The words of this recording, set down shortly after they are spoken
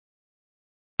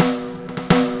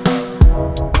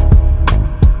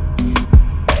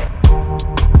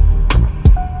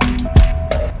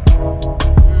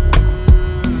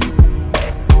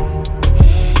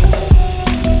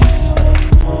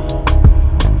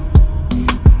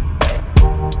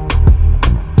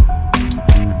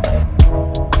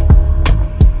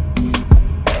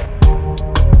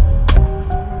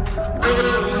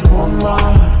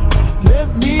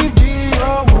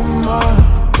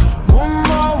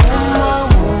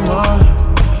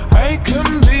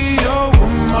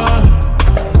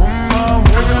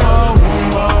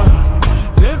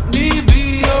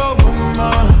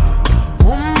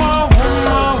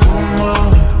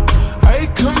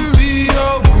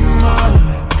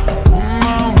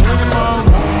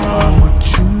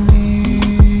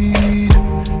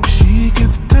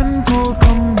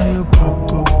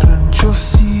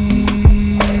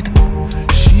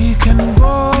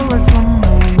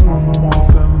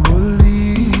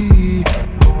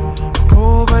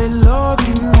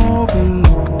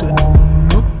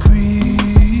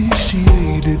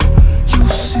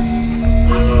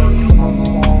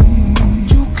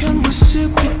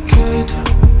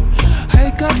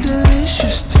got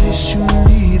delicious taste. You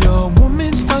need a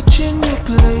woman's touch in your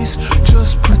place.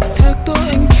 Just protect her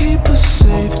and keep her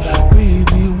safe.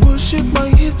 Baby, worship my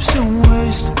hips and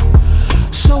waist.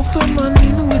 So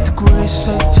feminine with grace.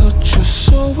 I touch your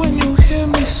soul when you hear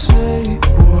me say,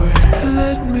 boy,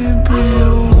 let me be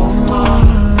your woman.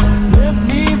 Let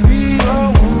me be your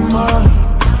woman.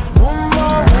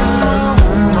 Woman, woman,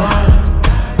 woman.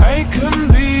 I can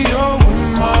be your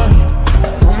woman.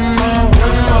 Woman,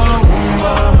 woman,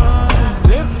 woman.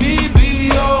 Let me be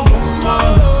your woman.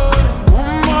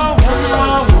 Woman,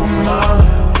 woman, woman.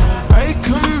 I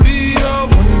can be your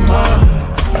woman.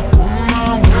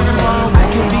 Woman, woman. I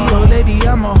can be your lady,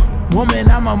 I'm a woman,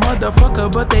 I'm a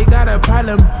motherfucker, but they got a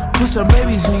problem. Put some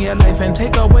babies in your life and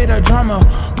take away the drama.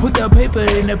 Put the paper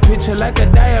in the picture like a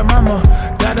diorama.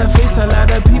 Gotta face a lot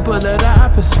of people that are the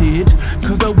opposite,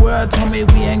 cause the world told me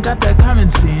we ain't got that common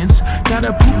sense.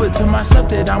 Gotta prove it to myself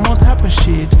that I'm on top of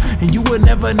shit. And you would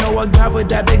never know a God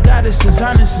without a goddess. As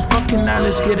honest as fucking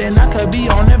honest, kid. And I could be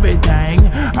on everything.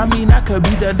 I mean, I could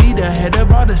be the leader, head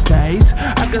of all the states.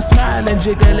 I could smile and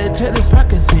jiggle it till his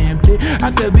pockets empty.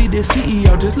 I could be the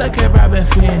CEO just like a Robin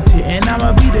Fenty. And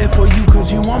I'ma be there for you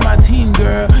cause you on my team,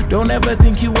 girl. Don't ever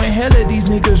think you ain't hell of these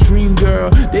niggas' dream, girl.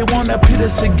 They wanna pit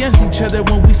us against each other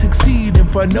when we succeed, and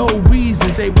for no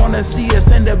reasons. They wanna see us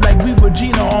end up like we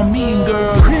Regina or Mean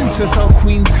Girl. Princess or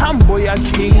queen, tomboy or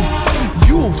king.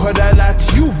 You've heard a lot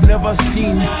you've never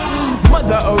seen.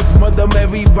 Mother Earth, Mother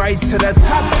Mary, rise to the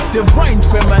top. Divine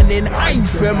feminine, I'm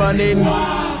feminine.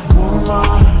 Woman,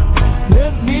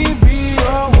 let me be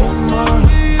a woman.